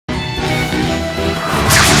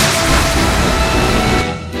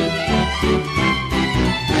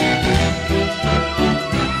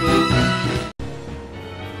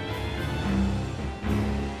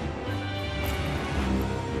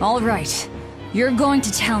All right. You're going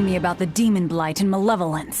to tell me about the Daemonblight and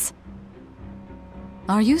malevolence.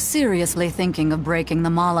 Are you seriously thinking of breaking the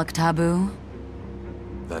Moloch taboo?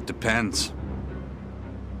 That depends.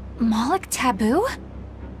 Moloch taboo?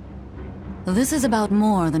 This is about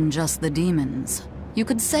more than just the demons. You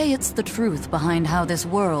could say it's the truth behind how this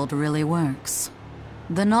world really works.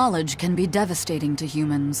 The knowledge can be devastating to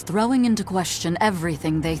humans, throwing into question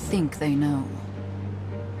everything they think they know.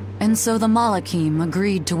 And so the Malachim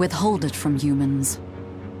agreed to withhold it from humans,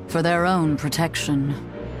 for their own protection.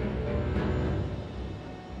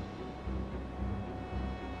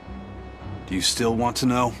 Do you still want to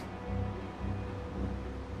know?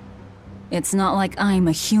 It's not like I'm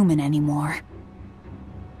a human anymore.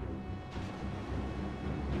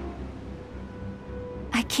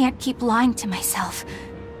 I can't keep lying to myself.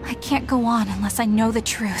 I can't go on unless I know the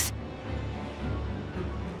truth.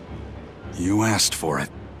 You asked for it.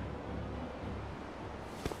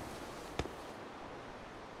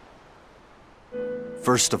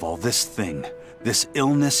 First of all, this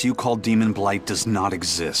illness you call Daemonblight does not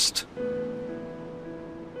exist.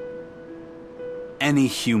 Any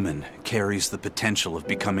human carries the potential of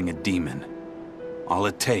becoming a demon. All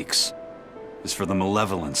it takes is for the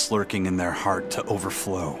malevolence lurking in their heart to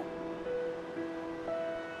overflow.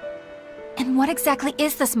 And what exactly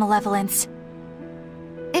is this malevolence?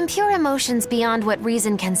 Impure emotions beyond what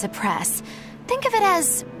reason can suppress. Think of it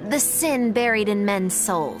as the sin buried in men's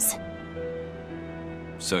souls.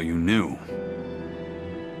 So you knew.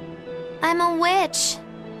 I'm a witch.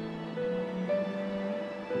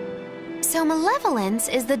 So malevolence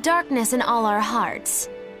is the darkness in all our hearts.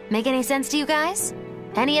 Make any sense to you guys?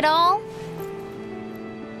 Any at all?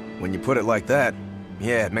 When you put it like that,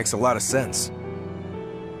 yeah, it makes a lot of sense.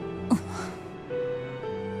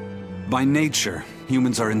 By nature,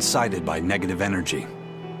 humans are incited by negative energy.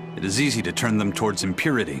 It is easy to turn them towards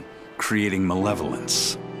impurity, creating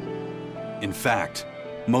malevolence. In fact,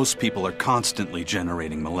 most people are constantly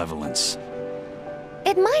generating malevolence.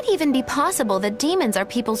 It might even be possible that demons are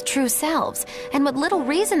people's true selves, and what little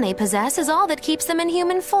reason they possess is all that keeps them in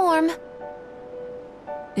human form.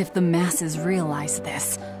 If the masses realize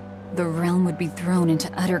this, the realm would be thrown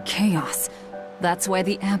into utter chaos. That's why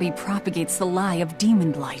the Abbey propagates the lie of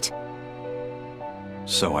Daemonblight.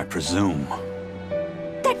 So I presume.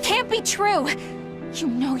 That can't be true! You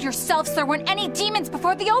know yourselves there weren't any demons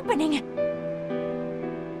before the opening!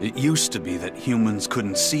 It used to be that humans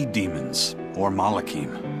couldn't see demons, or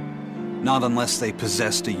Malachim. Not unless they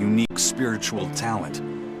possessed a unique spiritual talent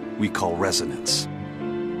we call resonance.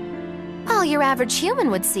 All your average human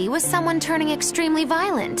would see was someone turning extremely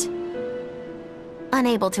violent.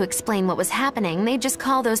 Unable to explain what was happening, they'd just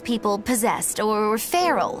call those people possessed or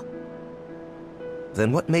feral.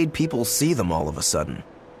 Then what made people see them all of a sudden?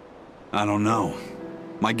 I don't know.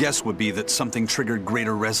 My guess would be that something triggered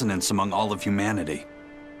greater resonance among all of humanity.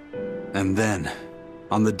 And then,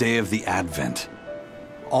 on the day of the Advent,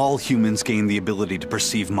 all humans gained the ability to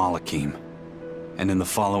perceive Malachim. And in the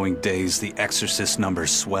following days, the exorcist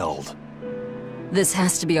numbers swelled. This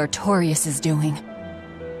has to be Artorias' doing.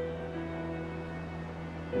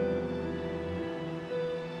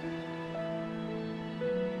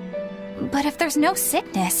 But if there's no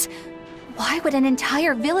sickness, why would an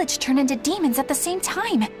entire village turn into demons at the same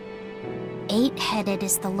time? 8-headed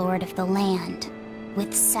is the lord of the land,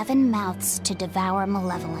 with 7 mouths to devour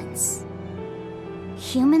malevolence.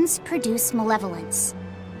 Humans produce malevolence,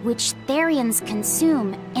 which Therians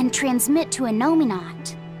consume and transmit to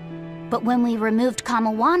Innominat. But when we removed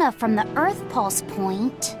Kamawana from the Earth Pulse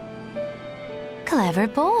point... Clever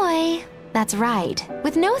boy. That's right.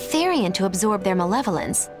 With no Therian to absorb their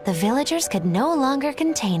malevolence, the villagers could no longer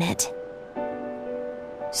contain it.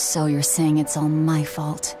 So you're saying it's all my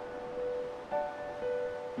fault?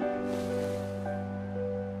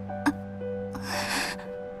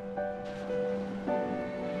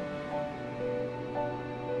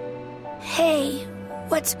 Hey,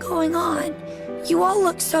 what's going on? You all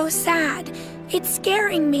look so sad. It's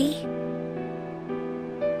scaring me.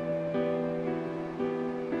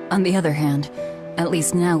 On the other hand, at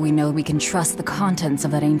least now we know we can trust the contents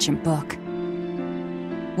of that ancient book.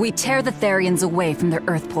 We tear the Therians away from their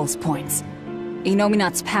Earth Pulse points.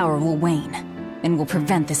 Innominat's power will wane, and will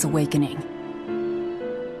prevent this awakening.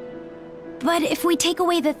 But if we take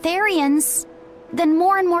away the Therians, then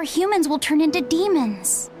more and more humans will turn into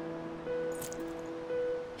demons.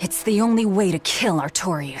 It's the only way to kill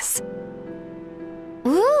Artorias.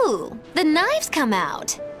 Ooh, the knives come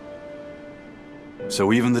out.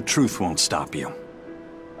 So even the truth won't stop you.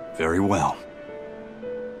 Very well.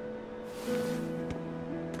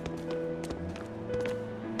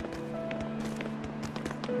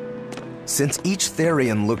 Since each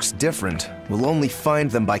Therian looks different, we'll only find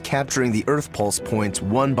them by capturing the Earth Pulse points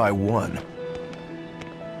one by one.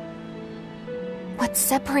 What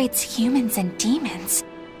separates humans and demons?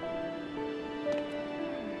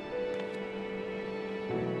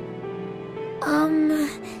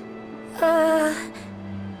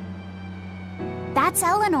 That's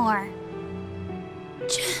Eleanor.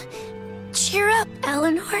 Cheer up,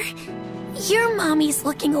 Eleanor. Your mommy's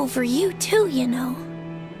looking over you too, you know.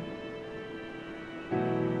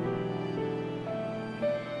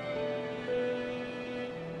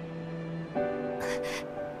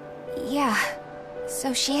 Yeah,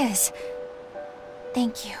 so she is.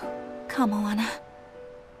 Thank you. Come, Alana.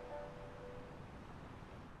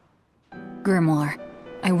 Grimoire,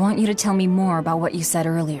 I want you to tell me more about what you said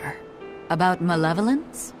earlier. About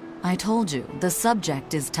malevolence? I told you, the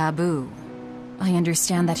subject is taboo. I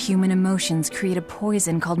understand that human emotions create a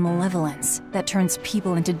poison called malevolence that turns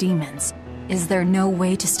people into demons. Is there no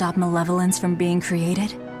way to stop malevolence from being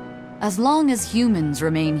created? As long as humans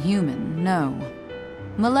remain human, no.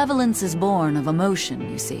 Malevolence is born of emotion,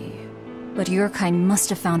 you see. But your kind must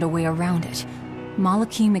have found a way around it.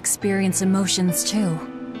 Malakim experience emotions too.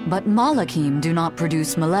 But Malakim do not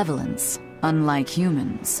produce malevolence, unlike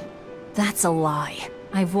humans. That's a lie.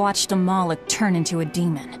 I've watched a Malak turn into a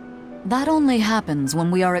demon. That only happens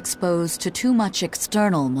when we are exposed to too much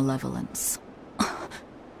external malevolence.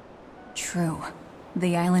 True.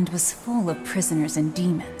 The island was full of prisoners and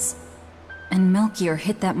demons. And Melchior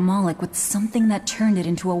hit that Malak with something that turned it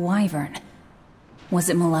into a wyvern. Was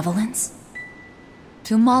it malevolence?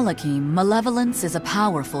 To Malakim, malevolence is a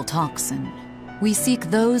powerful toxin. We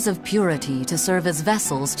seek those of purity to serve as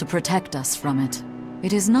vessels to protect us from it.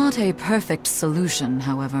 It is not a perfect solution,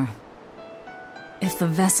 however. If the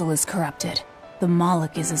vessel is corrupted, the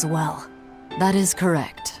Malak is as well. That is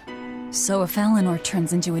correct. So if Eleanor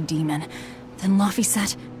turns into a demon, then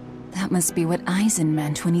Laphicet... That must be what Eisen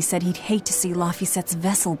meant when he said he'd hate to see Laphicet's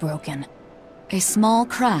vessel broken. A small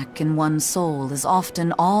crack in one's soul is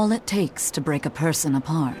often all it takes to break a person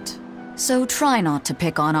apart. So try not to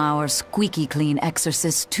pick on our squeaky clean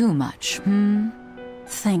exorcist too much,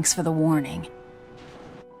 Thanks for the warning.